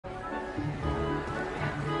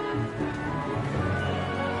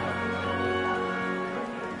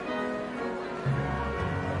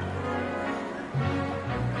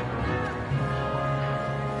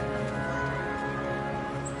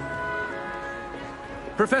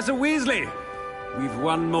Professor Weasley, we've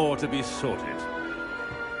one more to be sorted.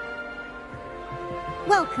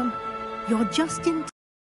 Welcome. You're just in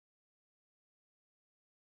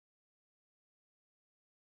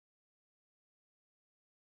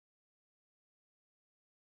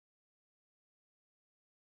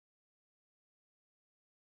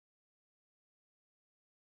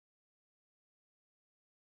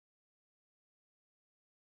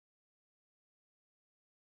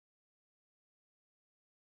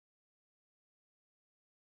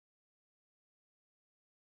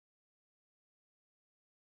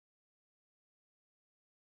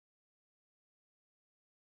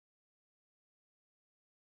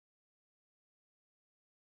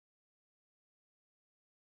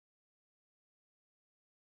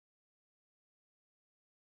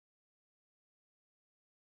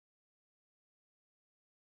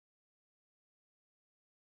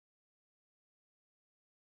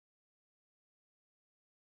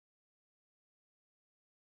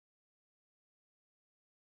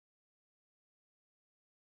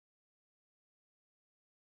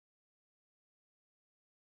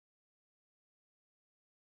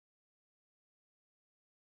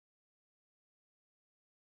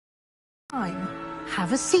time.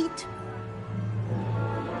 Have a seat.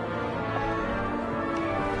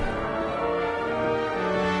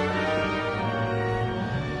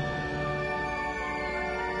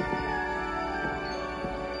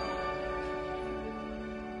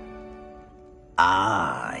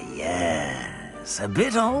 Ah, yes. A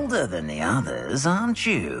bit older than the others, aren't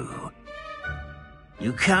you?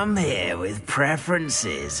 You come here with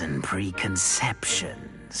preferences and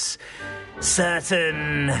preconceptions.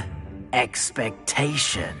 Certain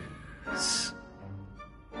expectations.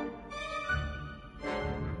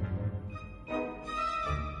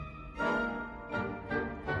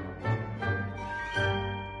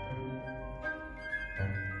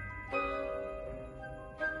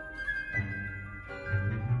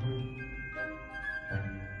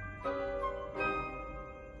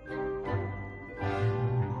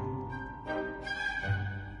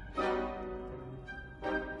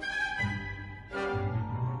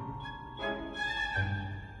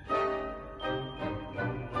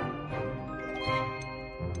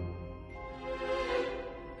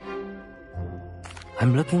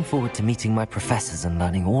 I'm looking forward to meeting my professors and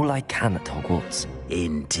learning all I can at Hogwarts.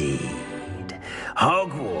 Indeed.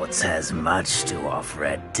 Hogwarts has much to offer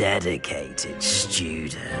a dedicated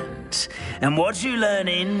student. And what you learn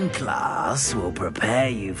in class will prepare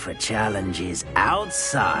you for challenges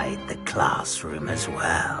outside the classroom as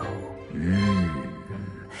well.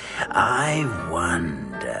 I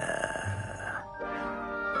wonder...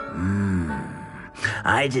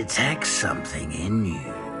 I detect something in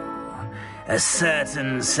you. A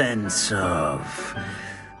certain sense of...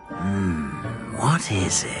 what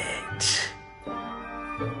is it?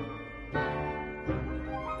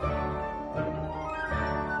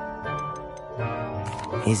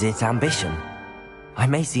 Is it ambition? I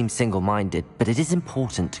may seem single-minded, but it is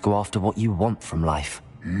important to go after what you want from life.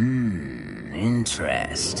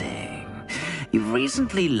 Interesting. You've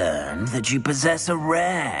recently learned that you possess a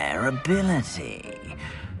rare ability.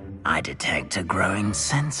 I detect a growing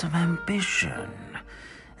sense of ambition,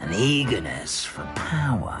 an eagerness for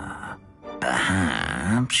power.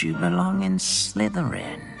 Perhaps you belong in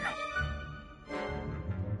Slytherin.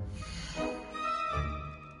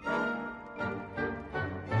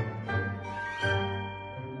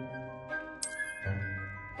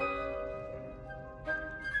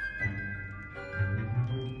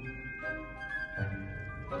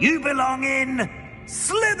 You belong in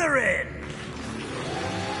Slytherin!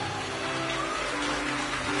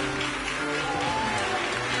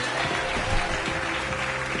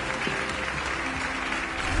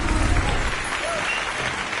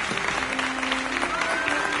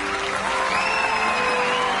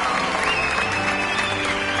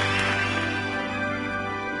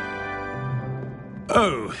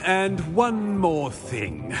 Oh, and one more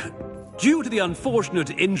thing. Due to the unfortunate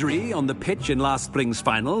injury on the pitch in last spring's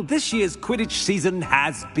final, this year's Quidditch season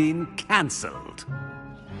has been cancelled.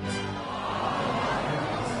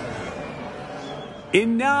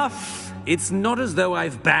 Enough! It's not as though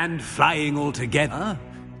I've banned flying altogether.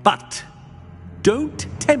 But don't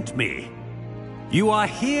tempt me. You are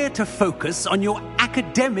here to focus on your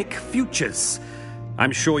academic futures.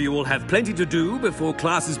 I'm sure you will have plenty to do before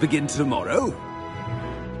classes begin tomorrow.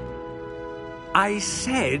 I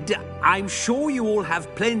said, I'm sure you all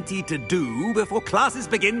have plenty to do before classes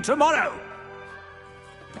begin tomorrow.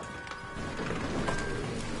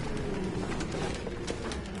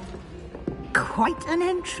 Quite an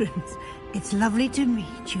entrance. It's lovely to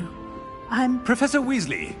meet you. Professor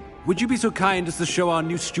Weasley, would you be so kind as to show our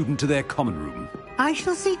new student to their common room? I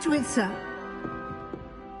shall see to it, sir.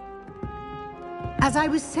 As I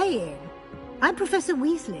was saying, I'm Professor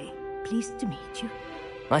Weasley. Pleased to meet you.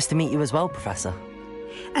 Nice to meet you as well, Professor.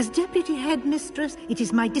 As Deputy Headmistress, it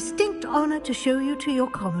is my distinct honor to show you to your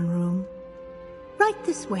common room. Right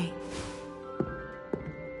this way.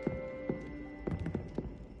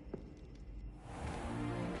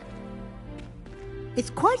 It's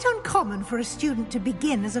quite uncommon for a student to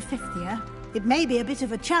begin as a fifth year. It may be a bit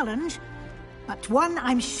of a challenge, but one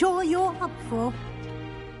I'm sure you're up for.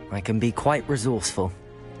 I can be quite resourceful.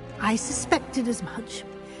 I suspected as much.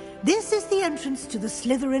 This is the entrance to the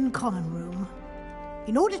Slytherin common room.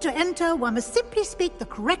 In order to enter, one must simply speak the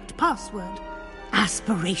correct password.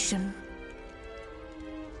 Aspiration.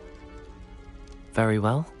 Very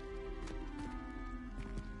well.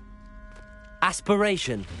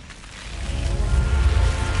 Aspiration.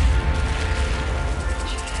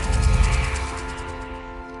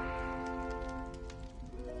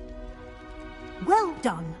 Well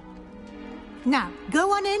done. Now,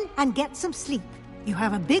 go on in and get some sleep. You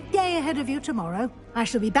have a big day ahead of you tomorrow. I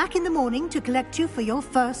shall be back in the morning to collect you for your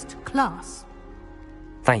first class.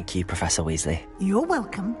 Thank you, Professor Weasley. You're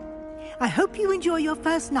welcome. I hope you enjoy your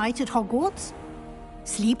first night at Hogwarts.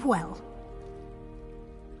 Sleep well.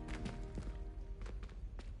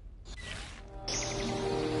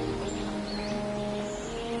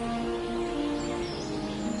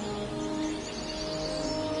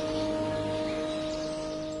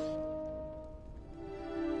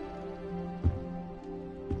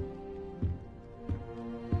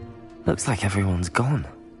 Looks like everyone's gone.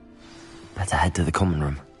 Better head to the common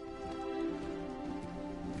room.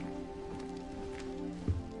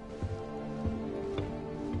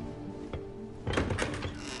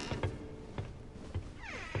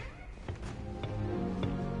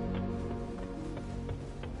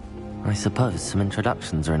 I suppose some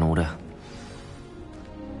introductions are in order.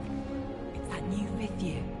 It's that new fifth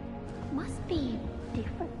year. Must be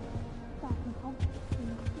different.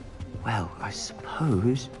 Well, I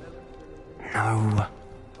suppose... No.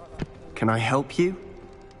 Can I help you?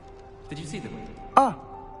 Did you see them? Ah,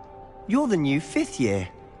 you're the new fifth year.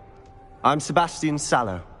 I'm Sebastian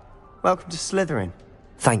Sallow. Welcome to Slytherin.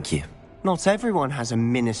 Thank you. Not everyone has a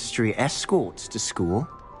ministry escort to school.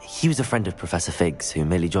 He was a friend of Professor Fig's who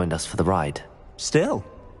merely joined us for the ride. Still,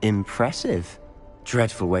 impressive.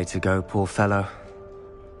 Dreadful way to go, poor fellow.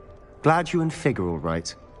 Glad you and Fig are all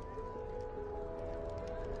right.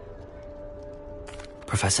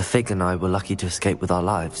 Professor Fig and I were lucky to escape with our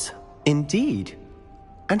lives. Indeed.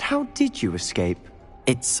 And how did you escape?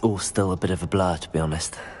 It's all still a bit of a blur, to be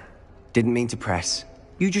honest. Didn't mean to press.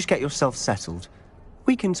 You just get yourself settled.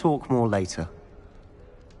 We can talk more later.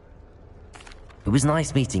 It was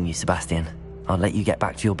nice meeting you, Sebastian. I'll let you get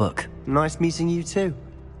back to your book. Nice meeting you too.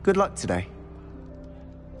 Good luck today.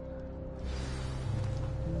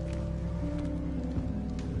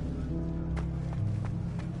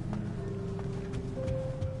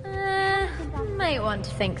 Might want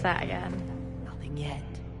to think that again. Nothing yet.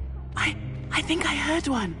 I think I heard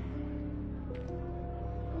one.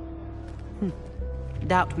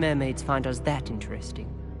 Doubt mermaids find us that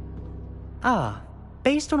interesting. Ah,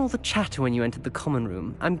 based on all the chatter when you entered the common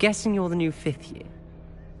room, I'm guessing you're the new fifth year.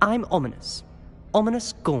 I'm Ominous.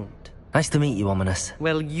 Ominous Gaunt. Nice to meet you, Ominous.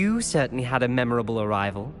 Well, you certainly had a memorable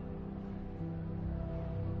arrival.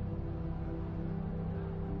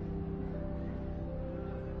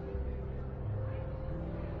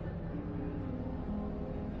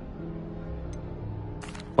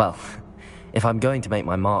 Well, if I'm going to make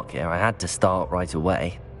my mark here, I had to start right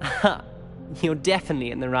away. Ha! You're definitely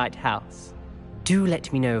in the right house. Do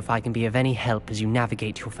let me know if I can be of any help as you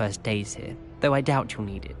navigate your first days here, though I doubt you'll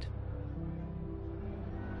need it.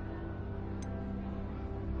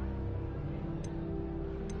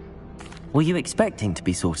 Were you expecting to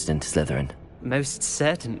be sorted into Slytherin? Most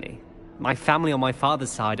certainly. My family on my father's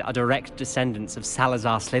side are direct descendants of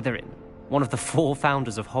Salazar Slytherin, one of the 4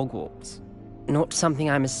 founders of Hogwarts. Not something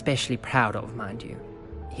I'm especially proud of, mind you.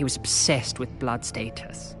 He was obsessed with blood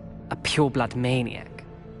status, a pure-blood maniac.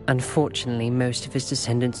 Unfortunately, most of his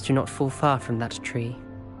descendants do not fall far from that tree.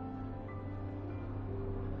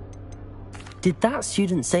 Did that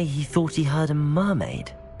student say he thought he heard a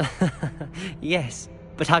mermaid? Yes,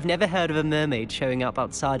 but I've never heard of a mermaid showing up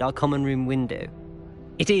outside our common room window.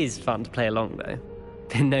 It is fun to play along, though.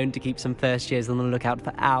 Been known to keep some first years on the lookout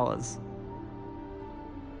for hours.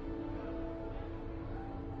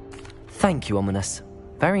 Thank you, Ominous.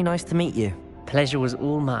 Very nice to meet you. Pleasure was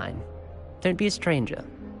all mine. Don't be a stranger.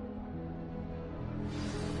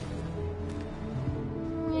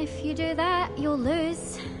 If If you do that, you'll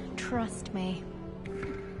lose. Trust me.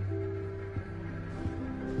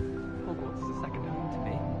 Hogwarts is a second home to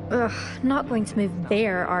me. Ugh, not going to move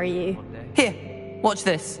there, are you? Here, watch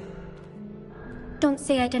this. Don't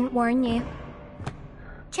say I didn't warn you.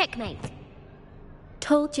 Checkmate.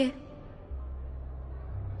 Told you.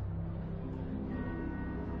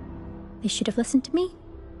 They should have listened to me.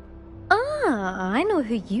 Ah, I know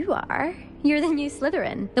who you are. You're the new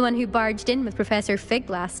Slytherin, the one who barged in with Professor Fig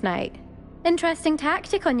last night. Interesting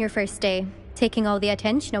tactic on your first day, taking all the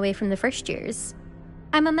attention away from the first years.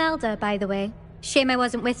 I'm Imelda, by the way. Shame I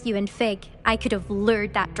wasn't with you in Fig. I could have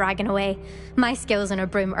lured that dragon away. My skills on a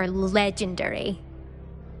broom are legendary.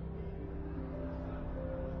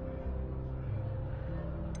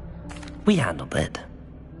 We handled it.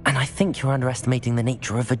 And I think you're underestimating the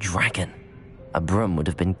nature of a dragon. A broom would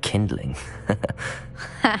have been kindling.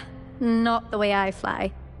 Ha, not the way I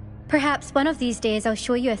fly. Perhaps one of these days I'll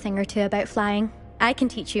show you a thing or two about flying. I can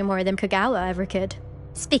teach you more than Kagawa ever could.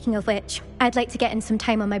 Speaking of which, I'd like to get in some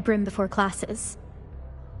time on my broom before classes.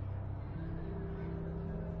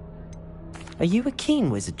 Are you a keen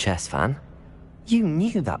wizard chess fan? You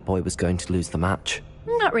knew that boy was going to lose the match.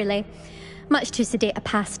 Not really. Much too sedate a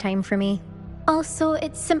pastime for me. Also,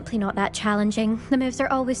 it's simply not that challenging. The moves are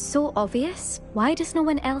always so obvious. Why does no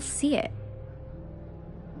one else see it?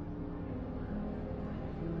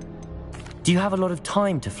 Do you have a lot of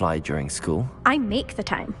time to fly during school? I make the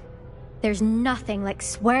time. There's nothing like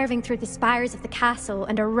swerving through the spires of the castle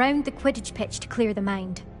and around the Quidditch pitch to clear the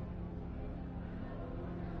mind.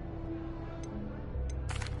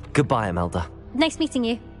 Goodbye, Imelda. Nice meeting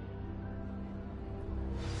you.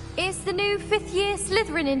 Is the new fifth-year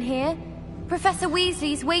Slytherin in here? Professor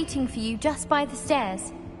Weasley's waiting for you just by the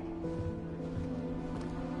stairs.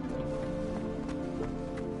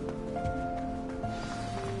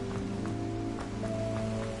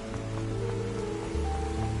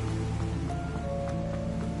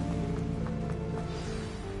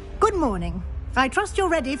 Good morning. I trust you're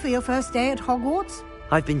ready for your first day at Hogwarts?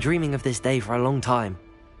 I've been dreaming of this day for a long time.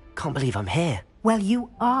 Can't believe I'm here. Well, you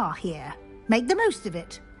are here. Make the most of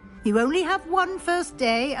it. You only have one first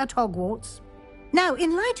day at Hogwarts. Now,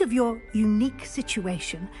 in light of your unique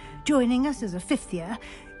situation, joining us as a fifth year,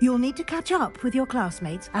 you'll need to catch up with your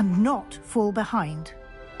classmates and not fall behind.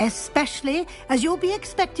 Especially as you'll be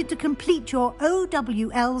expected to complete your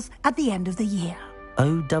OWLs at the end of the year.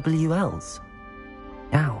 OWLs?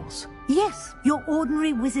 Owls? Yes, your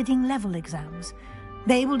ordinary wizarding level exams.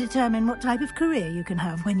 They will determine what type of career you can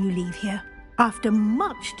have when you leave here. After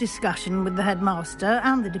much discussion with the headmaster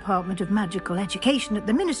and the Department of Magical Education at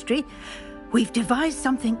the Ministry, we've devised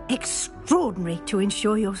something extraordinary to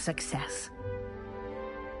ensure your success.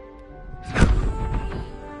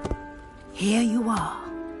 Here you are.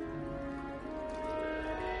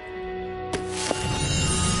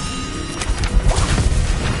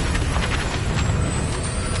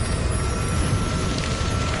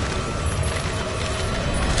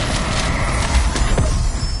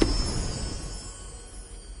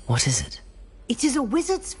 What is it? It is a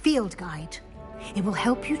wizard's field guide. It will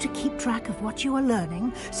help you to keep track of what you are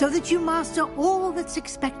learning so that you master all that's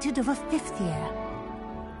expected of a fifth year.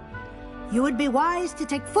 You would be wise to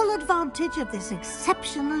take full advantage of this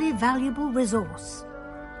exceptionally valuable resource.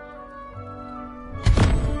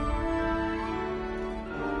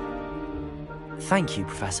 Thank you,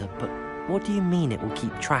 Professor, but what do you mean it will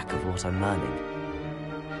keep track of what I'm learning?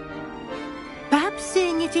 Perhaps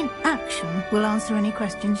seeing it in action will answer any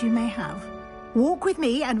questions you may have. Walk with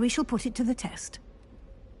me and we shall put it to the test.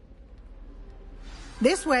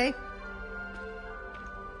 This way.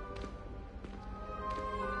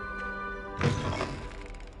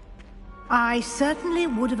 I certainly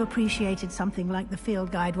would have appreciated something like the field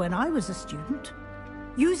guide when I was a student.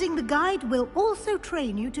 Using the guide will also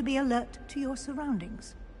train you to be alert to your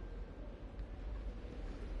surroundings.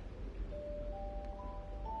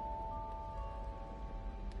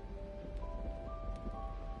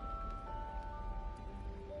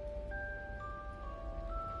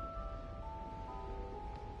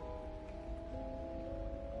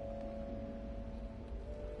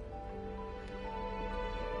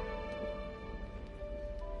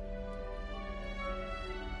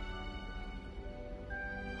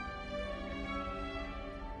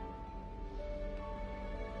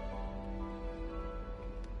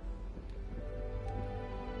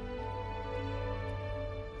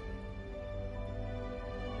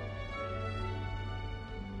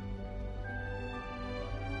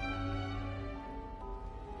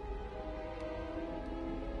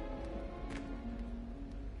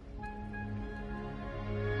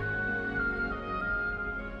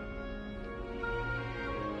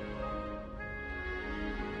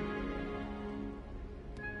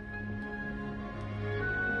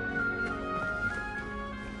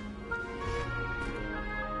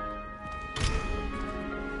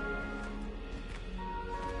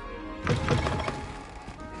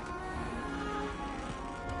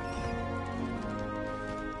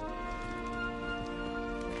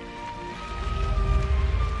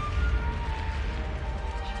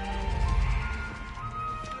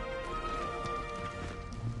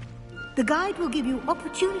 The guide will give you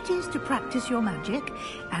opportunities to practice your magic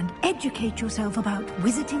and educate yourself about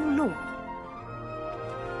wizarding lore.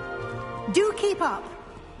 Do keep up!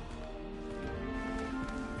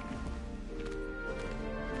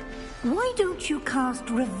 Why don't you cast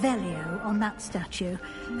Revelio on that statue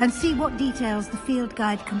and see what details the field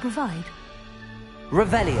guide can provide?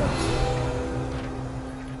 Revelio.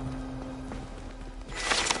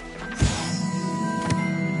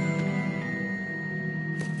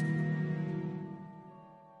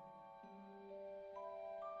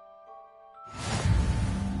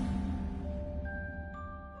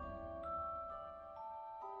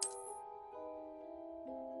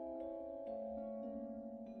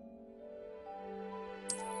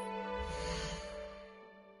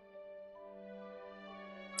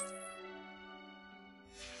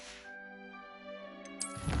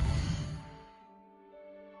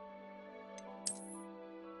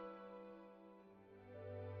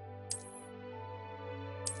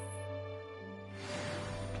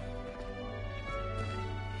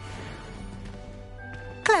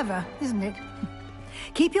 Clever, isn't it?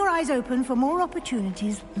 Keep your eyes open for more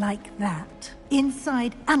opportunities like that,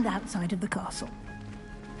 inside and outside of the castle.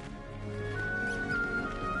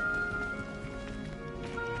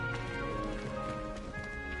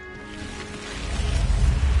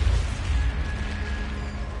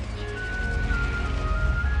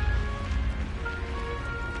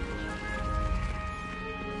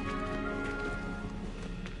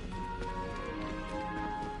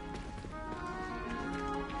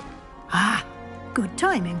 Good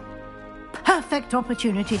timing. Perfect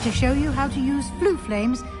opportunity to show you how to use flue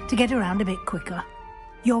flames to get around a bit quicker.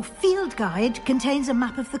 Your field guide contains a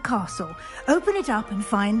map of the castle. Open it up and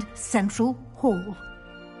find Central Hall.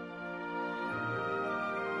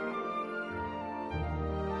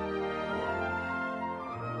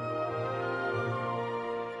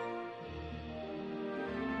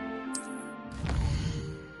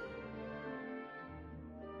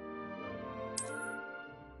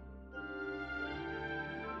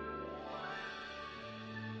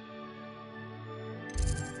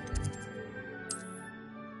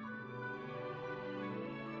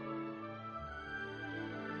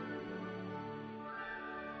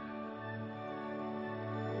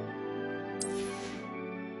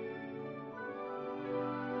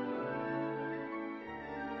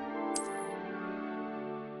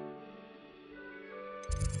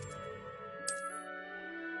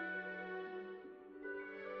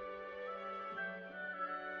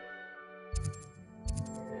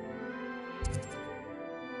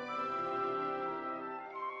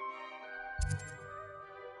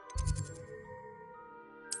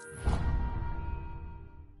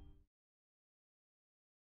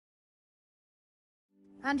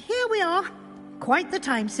 And here we are. Quite the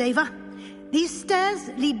time saver. These stairs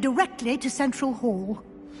lead directly to Central Hall.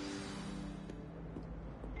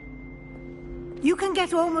 You can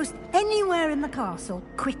get almost anywhere in the castle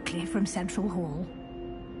quickly from Central Hall.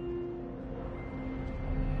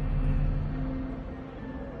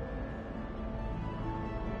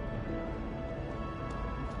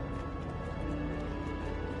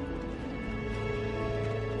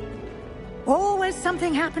 Always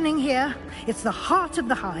something happening here. It's the heart of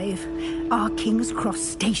the hive. Our King's Cross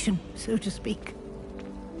station, so to speak.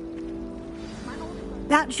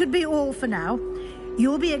 That should be all for now.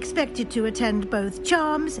 You'll be expected to attend both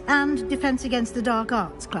Charms and Defense Against the Dark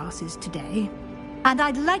Arts classes today. And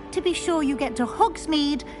I'd like to be sure you get to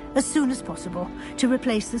Hogsmeade as soon as possible to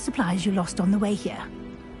replace the supplies you lost on the way here.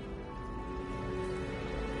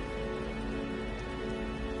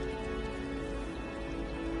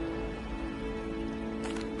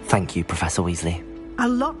 Thank you, Professor Weasley. A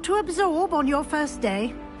lot to absorb on your first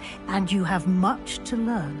day, and you have much to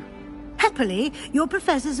learn. Happily, your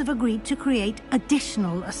professors have agreed to create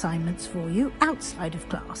additional assignments for you outside of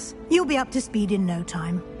class. You'll be up to speed in no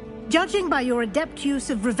time. Judging by your adept use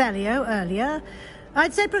of Revelio earlier,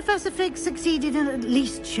 I'd say Professor Fig succeeded in at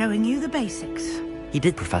least showing you the basics. He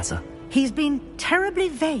did, Professor. He's been terribly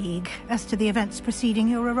vague as to the events preceding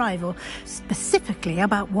your arrival, specifically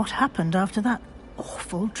about what happened after that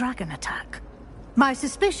awful dragon attack. My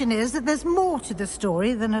suspicion is that there's more to the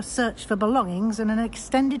story than a search for belongings and an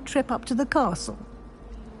extended trip up to the castle.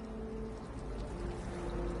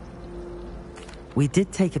 We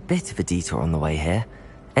did take a bit of a detour on the way here.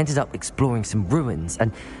 Ended up exploring some ruins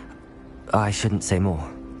and... I shouldn't say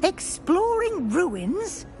more. Exploring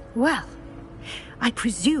ruins? Well, I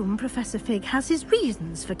presume Professor Fig has his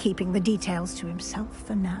reasons for keeping the details to himself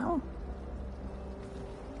for now.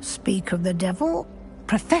 Speak of the devil,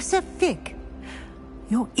 Professor Fig.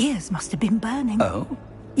 Your ears must have been burning. Oh?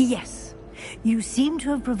 Yes. You seem to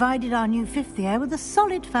have provided our new fifth year with a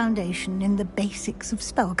solid foundation in the basics of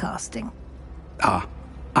spellcasting. Ah,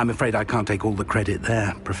 I'm afraid I can't take all the credit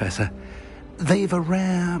there, Professor. They've a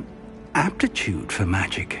rare aptitude for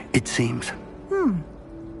magic, it seems.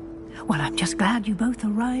 Well, I'm just glad you both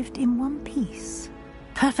arrived in one piece.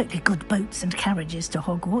 Perfectly good boats and carriages to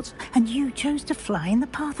Hogwarts, and you chose to fly in the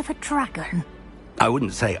path of a dragon. I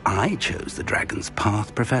wouldn't say I chose the dragon's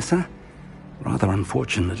path, Professor. Rather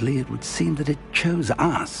unfortunately, it would seem that it chose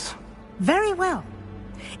us. Very well.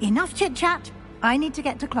 Enough chit-chat. I need to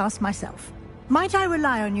get to class myself. Might I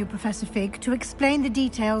rely on you, Professor Fig, to explain the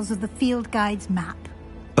details of the field guide's map?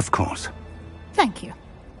 Of course. Thank you.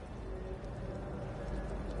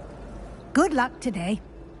 Good luck today.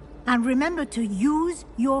 And remember to use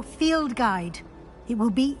your field guide. It will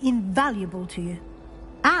be invaluable to you.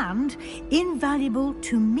 And invaluable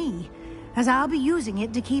to me, as I'll be using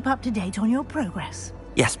it to keep up to date on your progress.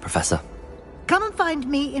 Yes, Professor. Come and find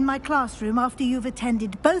me in my classroom after you've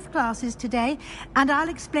attended both classes today, and I'll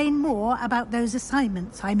explain more about those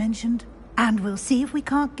assignments I mentioned. And we'll see if we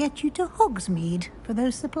can't get you to Hogsmeade for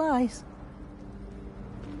those supplies.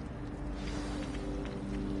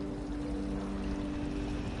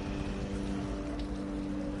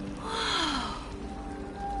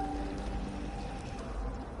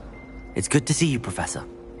 It's good to see you, Professor.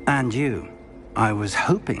 And you. I was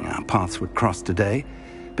hoping our paths would cross today,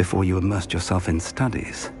 before you immersed yourself in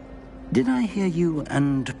studies. Did I hear you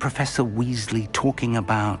and Professor Weasley talking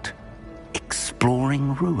about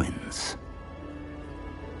exploring ruins?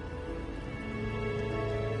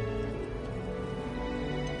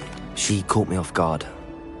 She caught me off guard.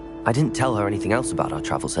 I didn't tell her anything else about our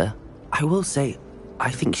travels here. I will say,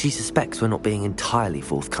 I think she suspects we're not being entirely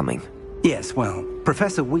forthcoming. Yes, well,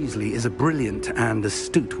 Professor Weasley is a brilliant and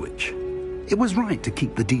astute witch. It was right to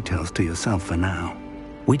keep the details to yourself for now.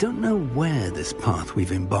 We don't know where this path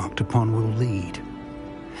we've embarked upon will lead.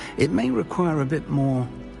 It may require a bit more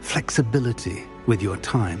flexibility with your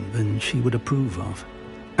time than she would approve of.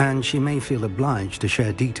 And she may feel obliged to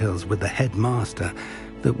share details with the headmaster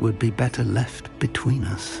that would be better left between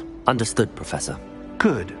us. Understood, Professor.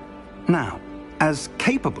 Good. Now, as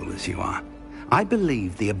capable as you are, I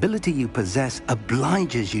believe the ability you possess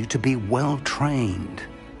obliges you to be well-trained.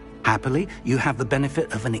 Happily, you have the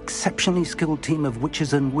benefit of an exceptionally skilled team of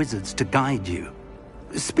witches and wizards to guide you.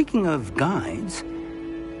 Speaking of guides,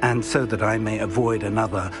 and so that I may avoid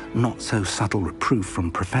another not-so-subtle reproof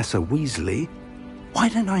from Professor Weasley, why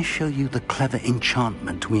don't I show you the clever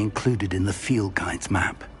enchantment we included in the field guide's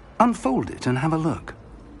map? Unfold it and have a look.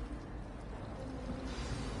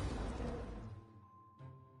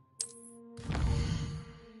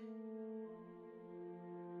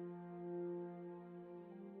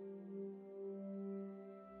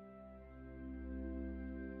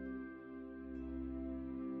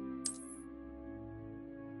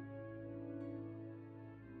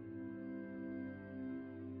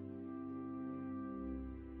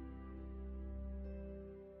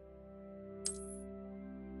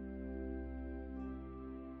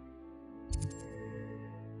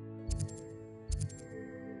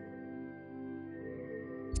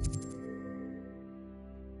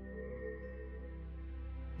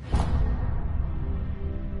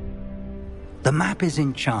 The map is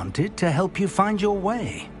enchanted to help you find your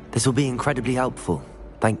way. This will be incredibly helpful.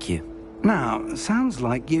 Thank you. Now, sounds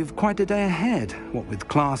like you've quite a day ahead, what with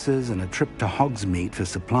classes and a trip to Hogsmeade for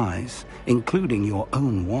supplies, including your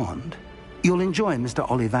own wand. You'll enjoy Mr.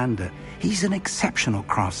 Ollivander. He's an exceptional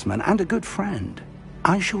craftsman and a good friend.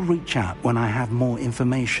 I shall reach out when I have more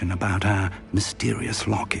information about our mysterious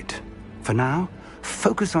locket. For now,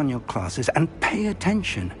 focus on your classes and pay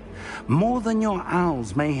attention. More than your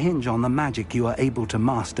owls may hinge on the magic you are able to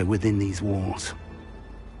master within these walls.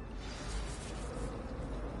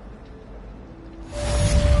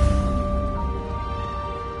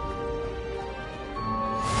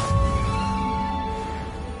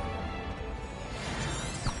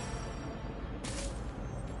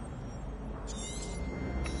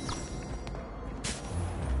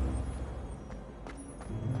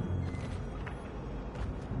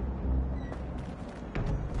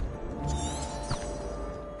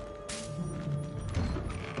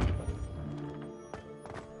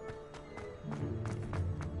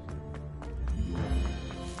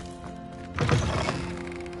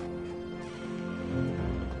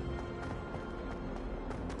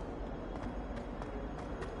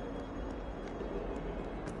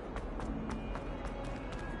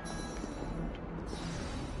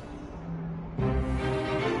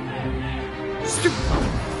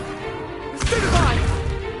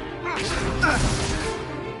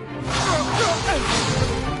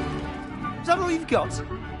 got?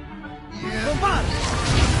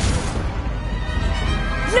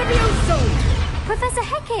 Levioso! Professor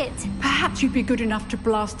Hecat! Perhaps you'd be good enough to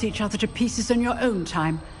blast each other to pieces on your own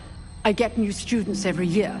time. I get new students every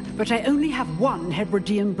year, but I only have one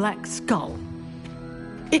Hebridean black skull.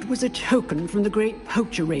 It was a token from the Great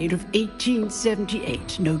Poacher Raid of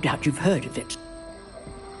 1878. No doubt you've heard of it.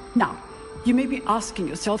 Now, you may be asking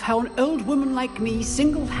yourself how an old woman like me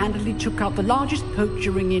single-handedly took out the largest poacher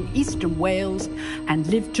ring in eastern Wales and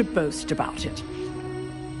lived to boast about it.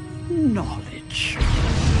 Knowledge.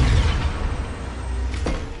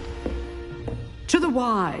 To the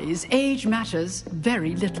wise, age matters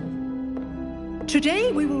very little.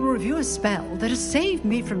 Today we will review a spell that has saved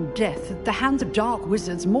me from death at the hands of dark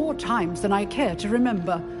wizards more times than I care to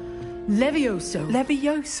remember. Levioso.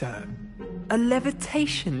 Levioso? A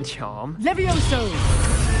levitation charm? Levioso!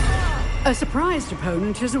 A surprised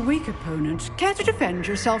opponent is a weak opponent. Care to defend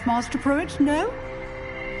yourself, Master Pruitt? No?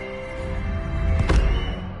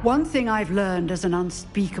 One thing I've learned as an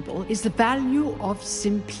unspeakable is the value of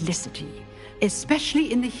simplicity,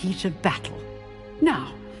 especially in the heat of battle.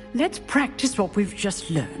 Now, let's practice what we've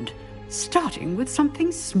just learned, starting with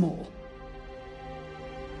something small.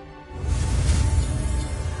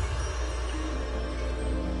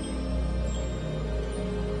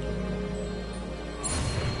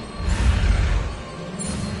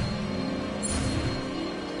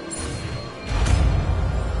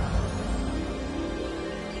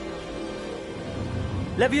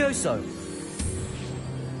 Levioso!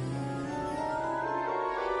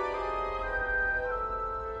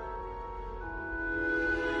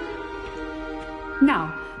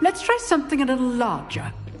 Now, let's try something a little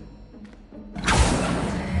larger.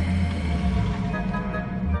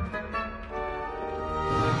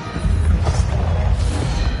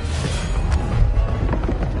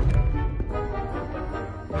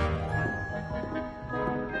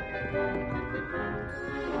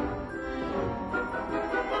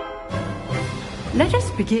 Let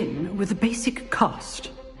us begin with the basic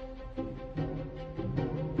cast.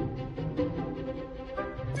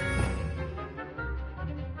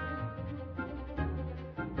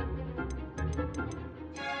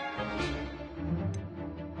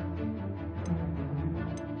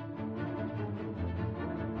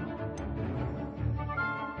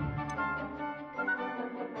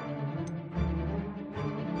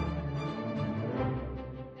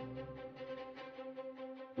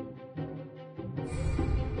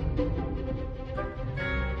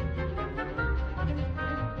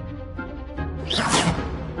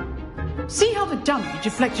 See how the dummy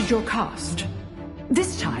deflected your cast?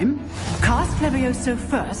 This time, cast Levioso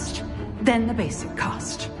first, then the basic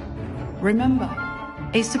cast. Remember,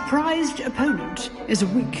 a surprised opponent is a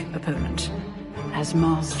weak opponent, as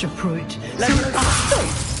Master Pruitt.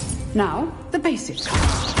 Now, the basic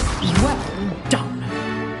cast. Well done.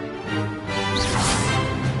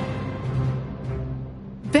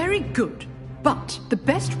 Very good, but the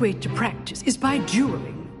best way to practice is by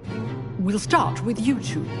dueling. We'll start with you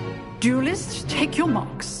two. Duelists, take your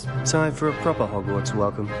marks. Time for a proper Hogwarts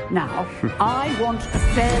welcome. Now, I want a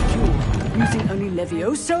fair duel, using only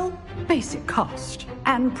Levioso, basic cast,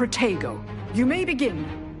 and Protego. You may begin.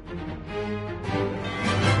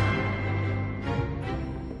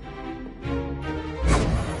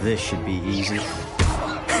 This should be easy.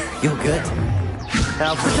 You're good.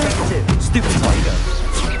 Now, Protective! Stupid tiger!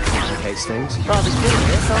 Complicates things. Rather good at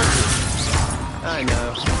this, aren't you? I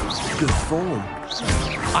know. Good form.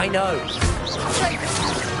 I know.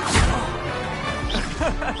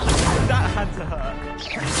 That had to hurt.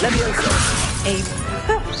 Levioso. A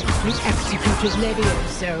perfectly executed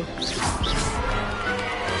Levioso.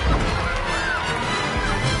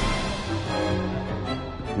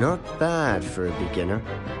 Not bad for a beginner.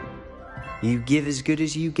 You give as good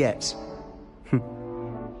as you get.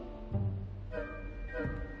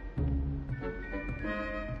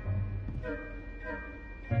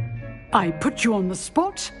 I put you on the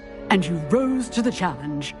spot, and you rose to the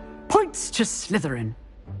challenge. Points to Slytherin.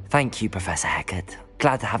 Thank you, Professor Hecat.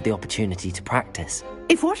 Glad to have the opportunity to practice.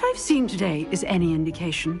 If what I've seen today is any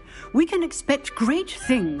indication, we can expect great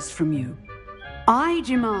things from you. I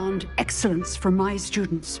demand excellence from my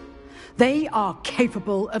students. They are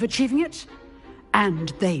capable of achieving it, and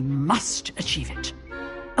they must achieve it.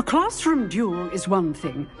 A classroom duel is one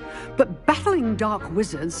thing, but battling dark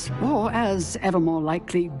wizards, or as ever more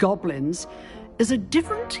likely, goblins, is a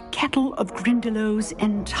different kettle of Grindylows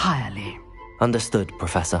entirely. Understood,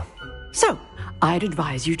 Professor. So, I'd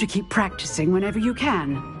advise you to keep practicing whenever you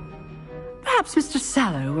can. Perhaps Mr.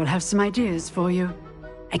 Sallow will have some ideas for you.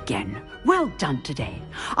 Again, well done today.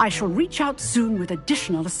 I shall reach out soon with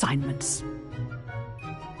additional assignments.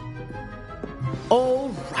 All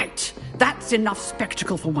right. That's enough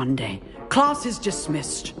spectacle for one day. Class is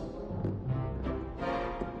dismissed.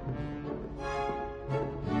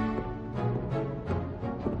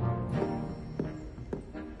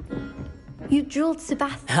 You jeweled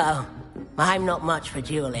Sebastian. Oh, I'm not much for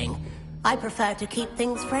dueling. I prefer to keep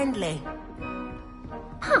things friendly.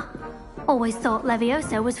 Huh. Always thought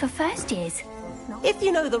Levioso was for first years. If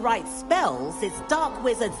you know the right spells, it's dark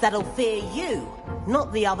wizards that'll fear you,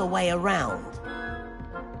 not the other way around.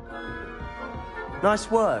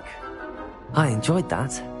 Nice work. I enjoyed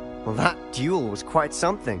that. Well, that duel was quite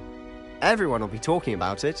something. Everyone will be talking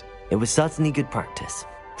about it. It was certainly good practice.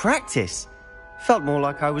 Practice? Felt more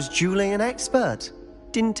like I was dueling an expert.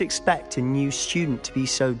 Didn't expect a new student to be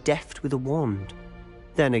so deft with a wand.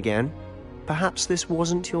 Then again, perhaps this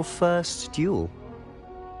wasn't your first duel.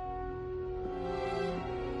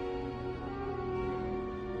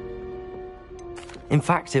 In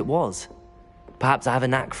fact, it was. Perhaps I have a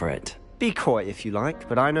knack for it. Be coy if you like,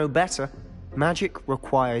 but I know better. Magic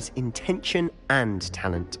requires intention and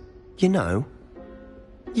talent. You know,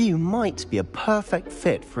 you might be a perfect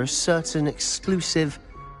fit for a certain exclusive,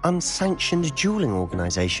 unsanctioned dueling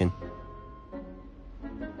organization.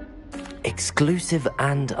 Exclusive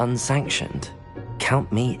and unsanctioned.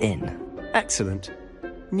 Count me in. Excellent.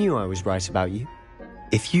 Knew I was right about you.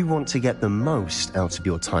 If you want to get the most out of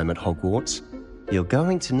your time at Hogwarts, you're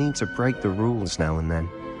going to need to break the rules now and then.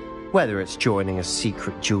 Whether it's joining a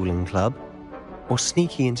secret dueling club, or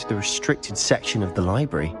sneaking into the restricted section of the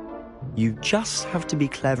library, you just have to be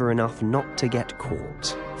clever enough not to get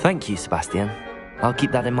caught. Thank you, Sebastian. I'll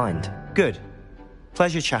keep that in mind. Good.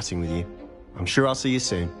 Pleasure chatting with you. I'm sure I'll see you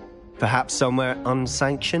soon. Perhaps somewhere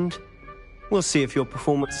unsanctioned? We'll see if your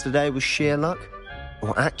performance today was sheer luck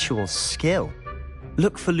or actual skill.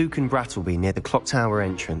 Look for Luke and Brattleby near the clock tower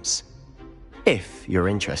entrance. If you're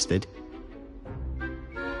interested.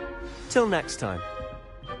 Till next time.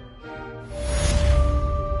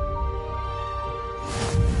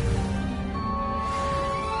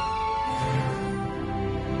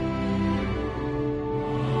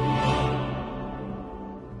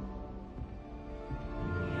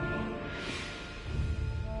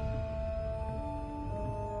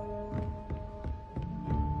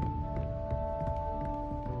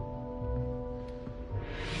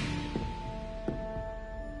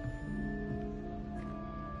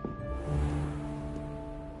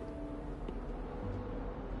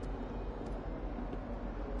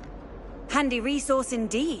 Handy resource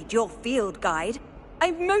indeed, your field guide.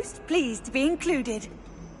 I'm most pleased to be included.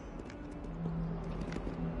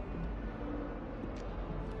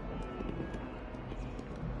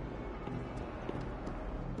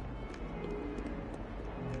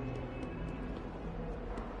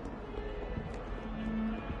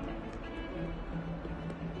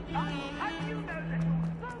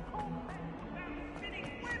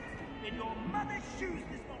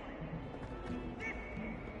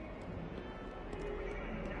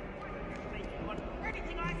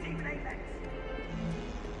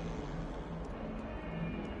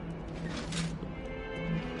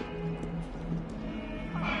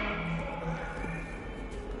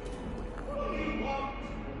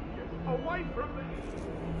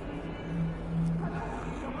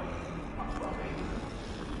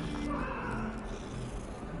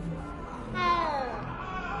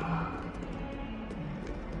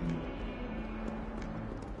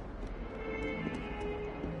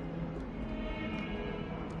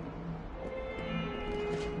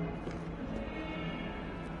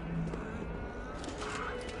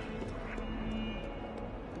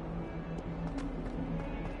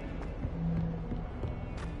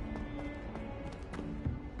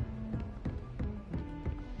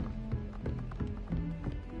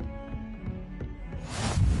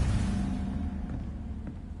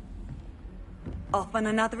 Off on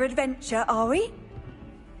another adventure, are we?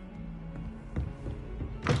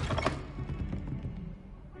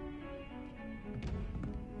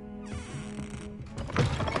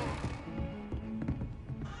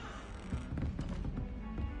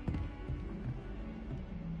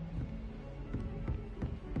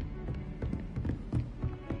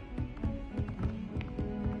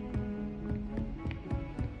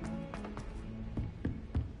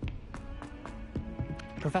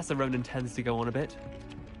 Professor Ronan tends to go on a bit.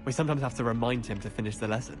 We sometimes have to remind him to finish the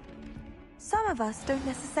lesson. Some of us don't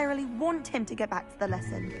necessarily want him to get back to the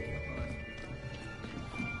lesson.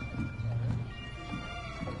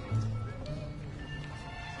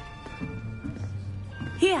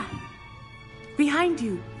 Here! Behind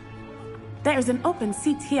you! There is an open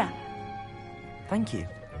seat here. Thank you.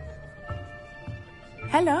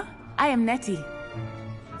 Hello, I am Nettie.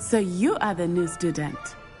 So you are the new student.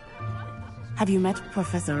 Have you met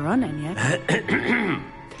Professor Ronan yet?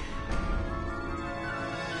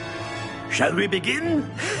 Shall we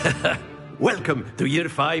begin? Welcome to Year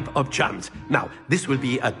 5 of Charms. Now, this will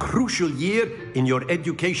be a crucial year in your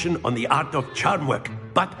education on the art of charm work.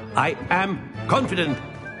 But I am confident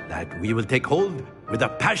that we will take hold with the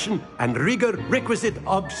passion and rigor requisite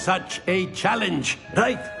of such a challenge.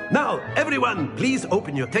 Right? Now, everyone, please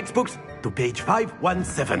open your textbooks to page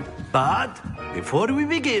 517. But before we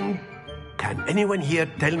begin, can anyone here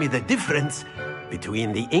tell me the difference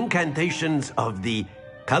between the incantations of the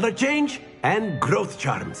color change and growth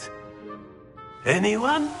charms?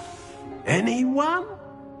 Anyone? Anyone?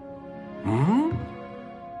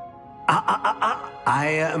 I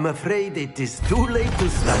am afraid it is too late to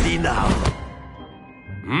study now.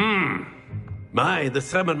 My, the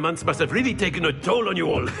summer months must have really taken a toll on you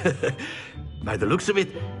all. By the looks of it,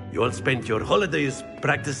 you all spent your holidays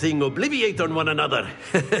practicing Obliviate on one another.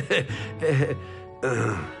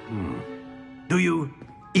 Do you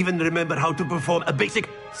even remember how to perform a basic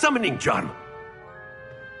summoning charm?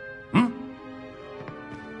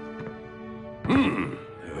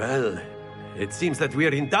 Well, it seems that we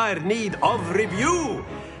are in dire need of review.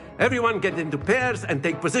 Everyone get into pairs and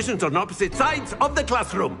take positions on opposite sides of the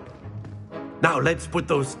classroom. Now let's put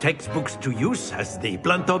those textbooks to use as the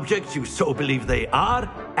blunt objects you so believe they are,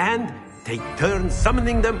 and take turns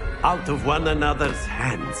summoning them out of one another's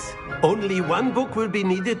hands. Only one book will be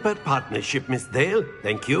needed per partnership, Miss Dale.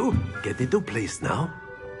 Thank you. Get into place now.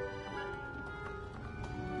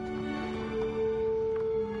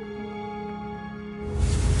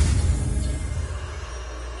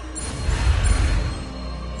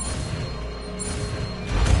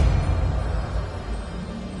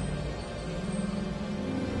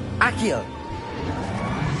 Akio!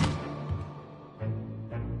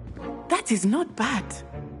 That is not bad.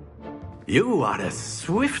 You are a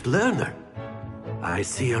swift learner. I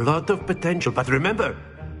see a lot of potential, but remember,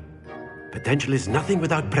 potential is nothing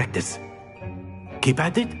without practice. Keep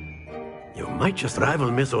at it. You might just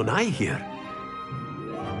rival Miss Onai here.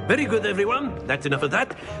 Very good, everyone. That's enough of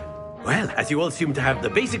that. Well, as you all seem to have the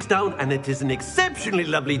basics down, and it is an exceptionally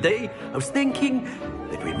lovely day, I was thinking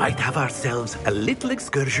that we might have ourselves a little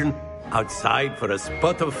excursion outside for a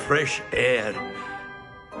spot of fresh air.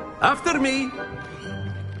 After me.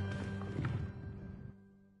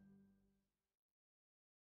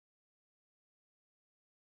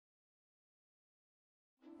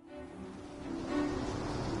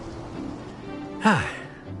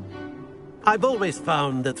 I've always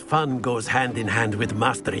found that fun goes hand in hand with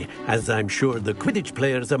mastery, as I'm sure the Quidditch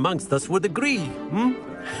players amongst us would agree.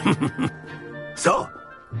 So,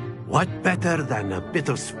 what better than a bit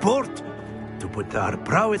of sport to put our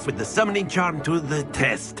prowess with the summoning charm to the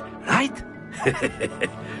test, right?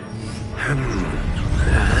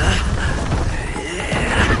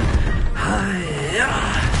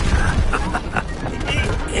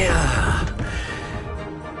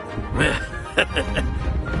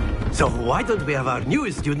 So why don't we have our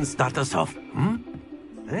newest student start us off?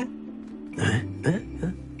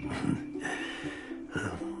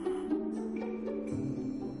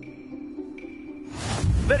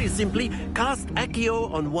 Very simply, cast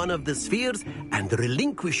Accio on one of the spheres and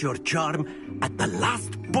relinquish your charm at the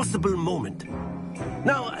last possible moment.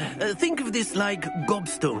 Now, think of this like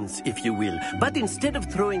gobstones, if you will. But instead of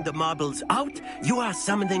throwing the marbles out, you are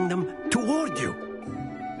summoning them toward you.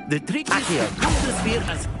 The trick is to pull the sphere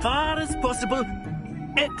as far as possible.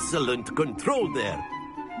 Excellent control there.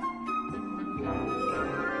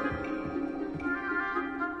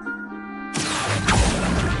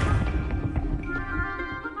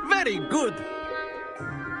 Very good.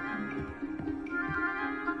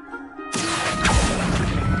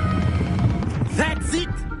 That's it.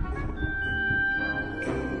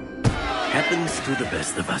 Happens to the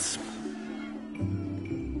best of us.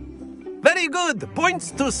 Very good.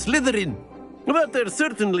 Points to Slytherin. But there's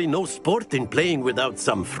certainly no sport in playing without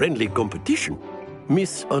some friendly competition.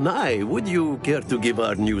 Miss Onai, would you care to give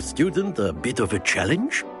our new student a bit of a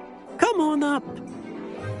challenge? Come on up.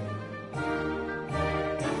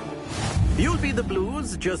 You'll be the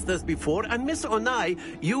blues, just as before, and Miss Onai,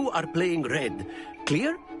 you are playing red.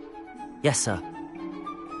 Clear? Yes, sir.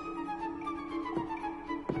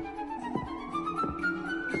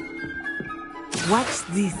 What's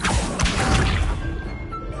this?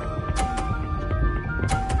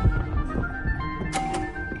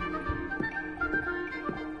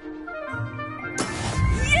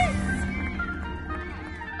 Yes!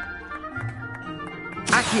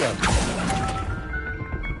 Accio!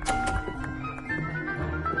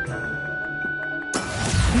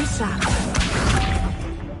 Bishop.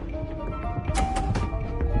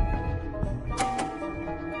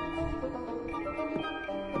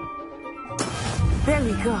 There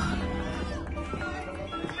we go.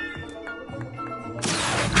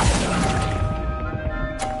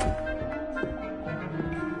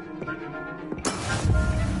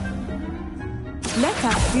 Let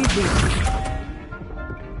us see this.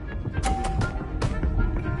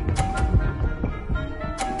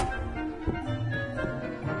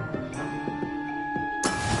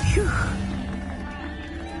 Phew.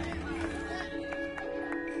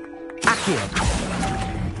 Accio.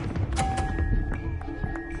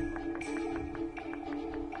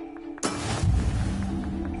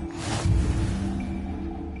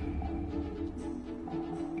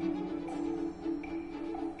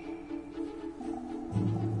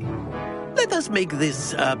 Let us make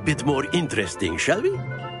this a bit more interesting, shall we?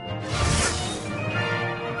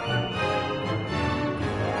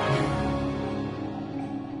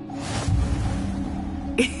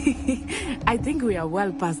 I think we are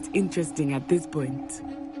well past interesting at this point.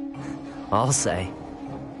 I'll say.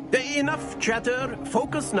 Enough chatter.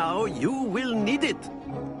 Focus now. You will need it.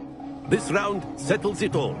 This round settles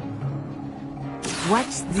it all.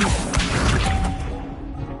 Watch this.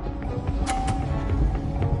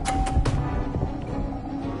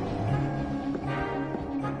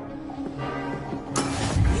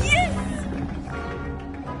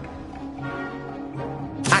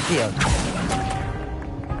 Accio.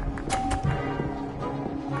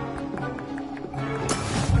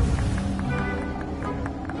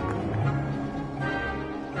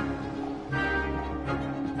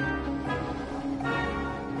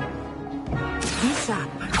 Be sharp.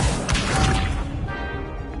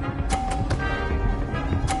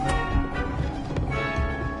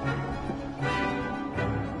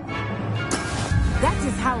 That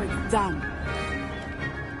is how it's done.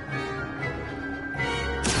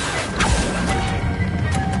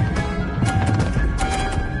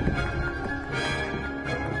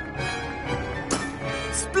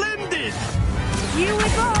 Splendid! Here we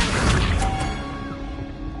go.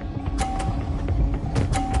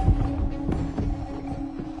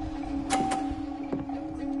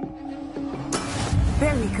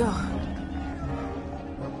 There we go.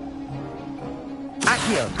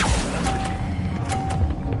 Accio.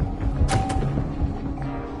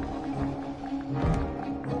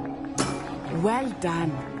 Well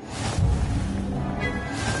done.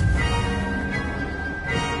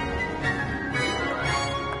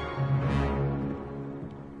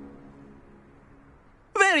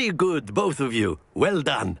 Very good, both of you. Well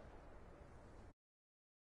done.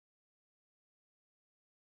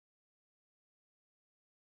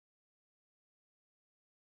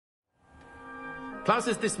 Class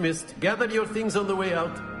is dismissed. Gather your things on the way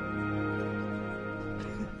out.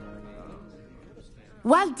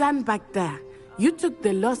 Well done back there. You took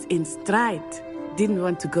the loss in stride. Didn't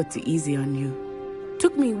want to go too easy on you.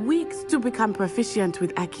 Took me weeks to become proficient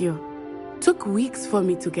with Accio. Took weeks for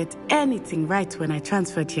me to get anything right when I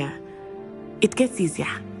transferred here. It gets easier,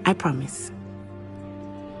 I promise.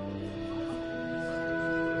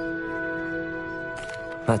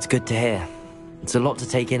 That's good to hear. It's a lot to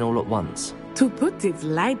take in all at once. To put it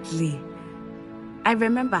lightly, I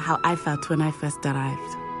remember how I felt when I first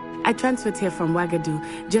arrived. I transferred here from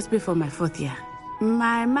Ouagadougou just before my 4th year.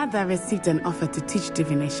 My mother received an offer to teach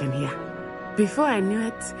divination here. Before I knew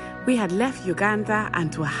it, we had left Uganda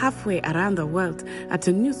and were halfway around the world at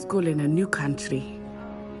a new school in a new country.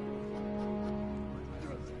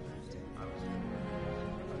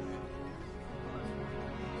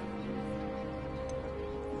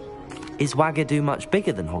 Is Ouagadougou much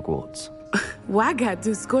bigger than Hogwarts?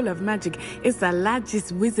 Ouagadougou School of Magic is the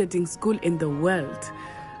largest wizarding school in the world.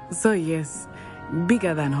 So yes,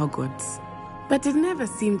 bigger than Hogwarts. But it never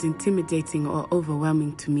seemed intimidating or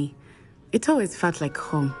overwhelming to me. It always felt like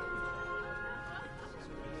home.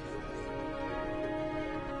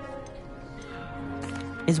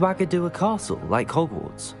 Is Ouagadougou a castle, like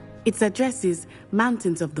Hogwarts? Its address is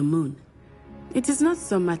Mountains of the Moon. It is not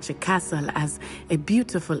so much a castle as a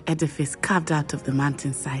beautiful edifice carved out of the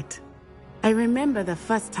mountainside. I remember the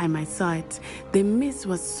first time I saw it, the mist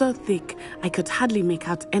was so thick I could hardly make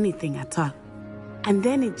out anything at all. And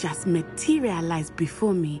then it just materialized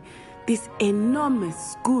before me, this enormous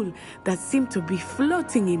school that seemed to be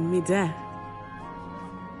floating in midair.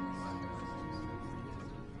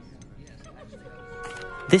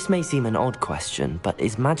 This may seem an odd question, but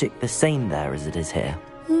is magic the same there as it is here?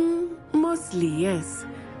 Mostly, yes.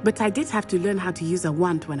 But I did have to learn how to use a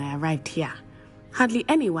wand when I arrived here. Hardly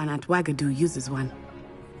anyone at Ouagadougou uses one.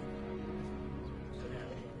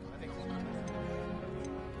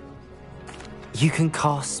 You can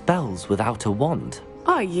cast spells without a wand?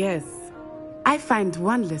 Oh, yes. I find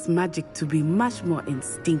wandless magic to be much more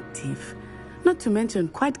instinctive. Not to mention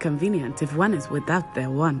quite convenient if one is without their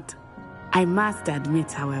wand. I must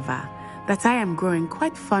admit, however, that I am growing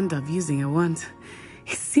quite fond of using a wand.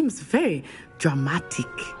 It seems very dramatic.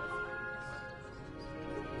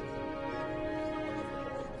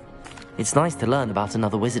 It's nice to learn about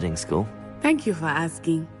another wizarding school. Thank you for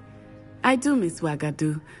asking. I do miss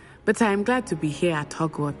Wagadu, but I am glad to be here at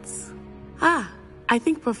Hogwarts. Ah, I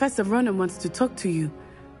think Professor Ronan wants to talk to you.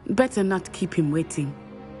 Better not keep him waiting.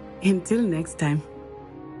 Until next time.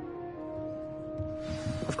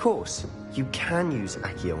 Of course, you can use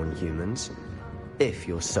Accio on humans, if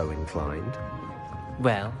you're so inclined.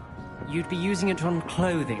 Well, you'd be using it on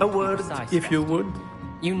clothing. A word, if you would.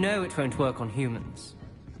 You know it won't work on humans.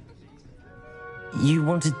 You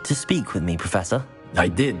wanted to speak with me, Professor? I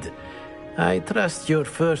did. I trust your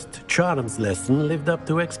first charms lesson lived up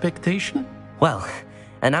to expectation? Well,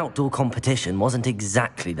 an outdoor competition wasn't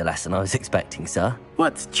exactly the lesson I was expecting, sir.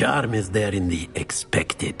 What charm is there in the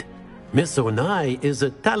expected? Miss Onai is a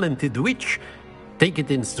talented witch. Take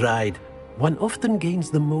it in stride. One often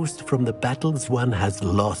gains the most from the battles one has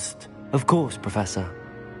lost. Of course, Professor.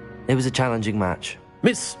 It was a challenging match.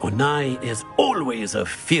 Miss Onai is always a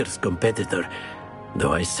fierce competitor,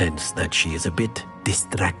 though I sense that she is a bit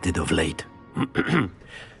distracted of late.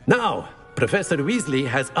 Now, Professor Weasley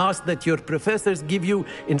has asked that your professors give you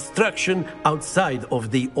instruction outside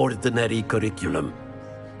of the ordinary curriculum.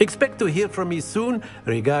 Expect to hear from me soon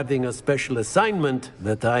regarding a special assignment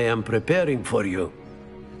that I am preparing for you.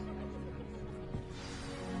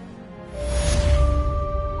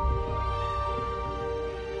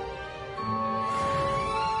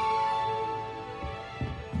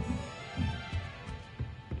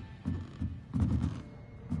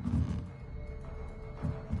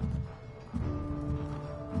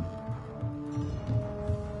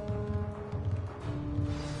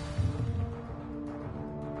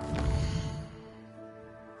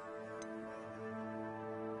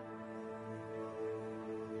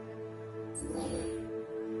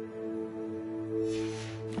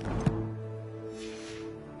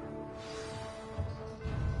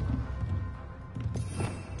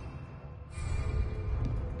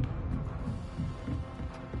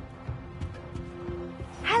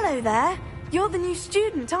 Hello there. You're the new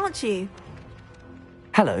student, aren't you?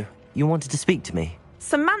 Hello, you wanted to speak to me?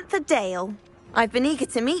 Samantha Dale. I've been eager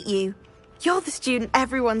to meet you. You're the student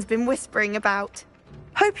everyone's been whispering about.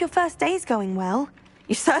 Hope your first day's going well.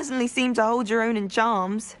 You certainly seem to hold your own in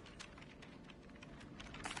charms.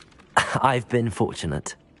 I've been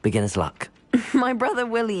fortunate. Beginner's luck. My brother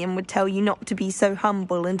William would tell you not to be so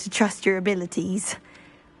humble and to trust your abilities.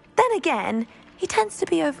 Then again, he tends to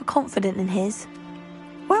be overconfident in his.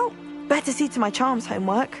 Well, better see to my charms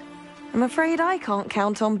homework. I'm afraid I can't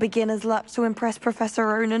count on beginner's luck to impress Professor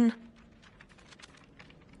Ronan.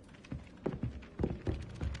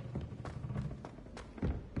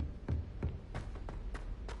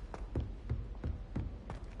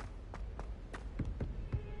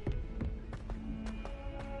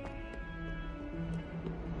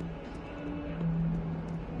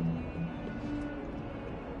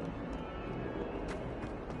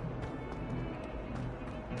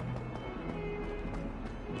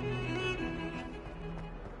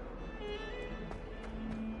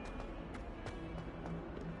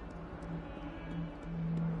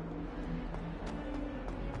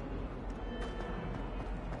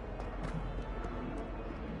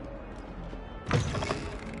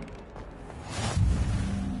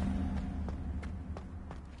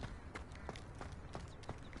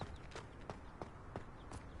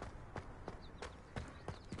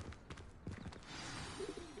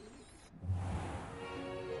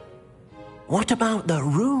 What about the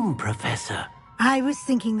room, Professor? I was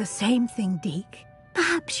thinking the same thing, Deke.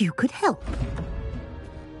 Perhaps you could help.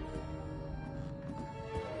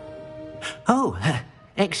 Oh,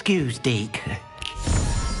 excuse, Deke.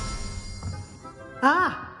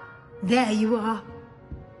 Ah, there you are.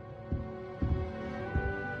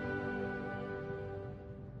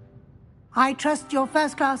 I trust your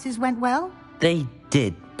first classes went well? They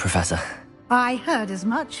did, Professor. I heard as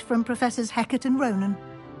much from Professors Hecat and Ronan.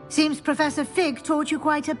 Seems Professor Fig taught you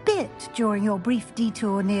quite a bit during your brief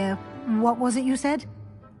detour near... what was it you said?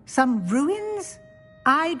 Some ruins?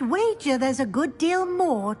 I'd wager there's a good deal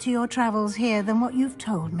more to your travels here than what you've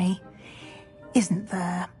told me. Isn't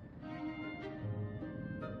there?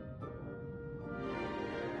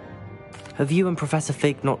 Have you and Professor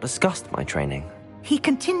Fig not discussed my training? He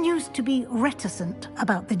continues to be reticent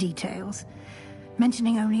about the details,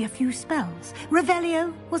 mentioning only a few spells.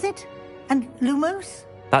 Revelio, was it? And Lumos?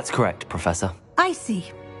 That's correct, Professor. I see.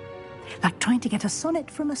 Like trying to get a sonnet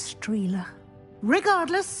from a streeler.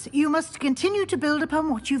 Regardless, you must continue to build upon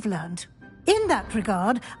what you've learned. In that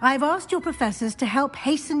regard, I've asked your professors to help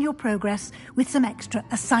hasten your progress with some extra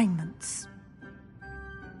assignments.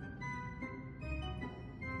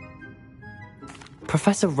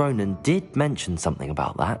 Professor Ronan did mention something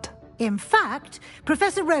about that. In fact,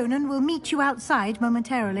 Professor Ronan will meet you outside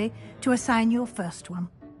momentarily to assign your first one.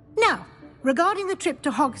 Now, regarding the trip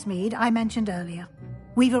to Hogsmeade I mentioned earlier,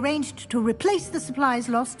 we've arranged to replace the supplies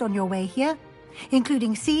lost on your way here,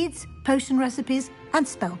 including seeds, potion recipes, and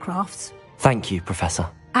spellcrafts. Thank you, Professor.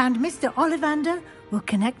 And Mr. Ollivander will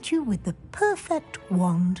connect you with the perfect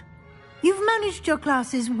wand. You've managed your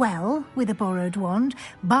classes well with a borrowed wand,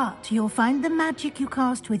 but you'll find the magic you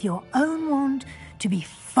cast with your own wand to be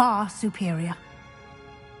far superior.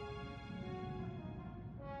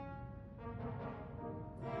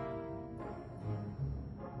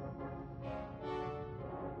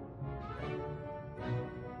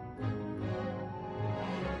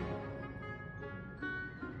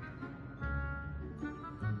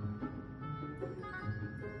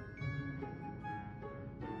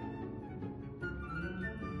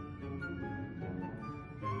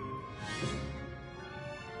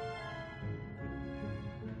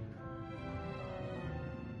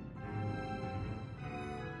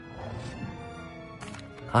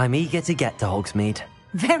 I'm eager to get to Hogsmeade.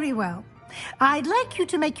 Very well. I'd like you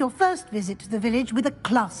to make your first visit to the village with a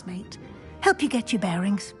classmate. Help you get your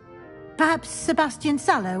bearings. Perhaps Sebastian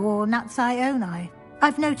Sallow or Natsai Onai.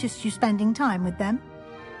 I've noticed you spending time with them.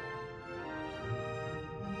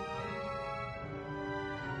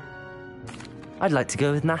 I'd like to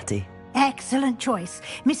go with Natty. Excellent choice.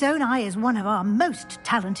 Miss Onai is one of our most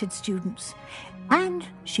talented students. And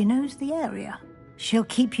she knows the area. She'll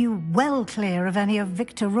keep you well clear of any of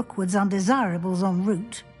Victor Rookwood's undesirables en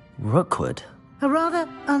route. Rookwood? A rather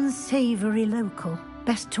unsavoury local.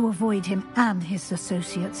 Best to avoid him and his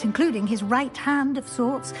associates, including his right hand of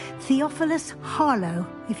sorts, Theophilus Harlow,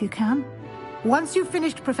 if you can. Once you've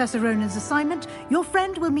finished Professor Ronan's assignment, your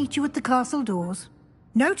friend will meet you at the castle doors.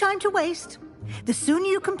 No time to waste. The sooner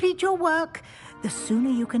you complete your work, the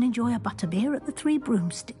sooner you can enjoy a butterbeer at the Three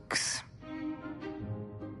Broomsticks.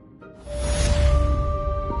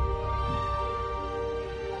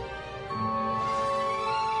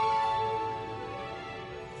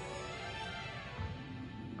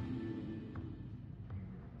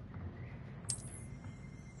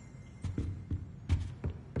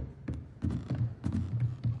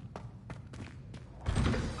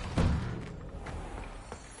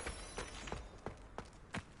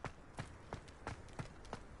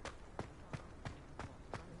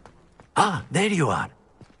 Ah, there you are.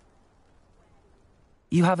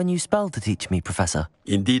 You have a new spell to teach me, Professor.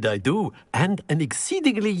 Indeed I do, and an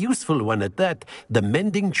exceedingly useful one at that. The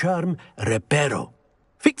mending charm, Reparo.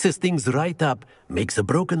 Fixes things right up, makes a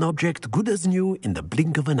broken object good as new in the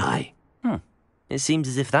blink of an eye. It seems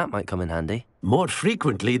as if that might come in handy. More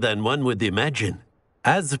frequently than one would imagine.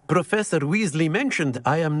 As Professor Weasley mentioned,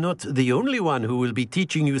 I am not the only one who will be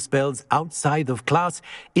teaching you spells outside of class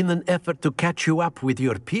in an effort to catch you up with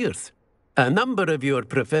your peers. A number of your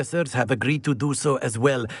professors have agreed to do so as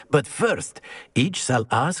well, but first, each shall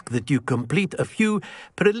ask that you complete a few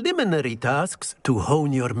preliminary tasks to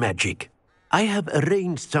hone your magic. I have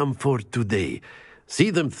arranged some for today. See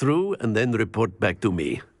them through and then report back to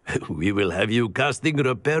me. We will have you casting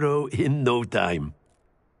Reparo in no time.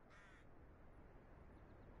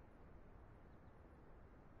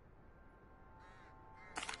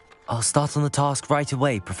 I'll start on the task right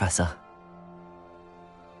away, Professor.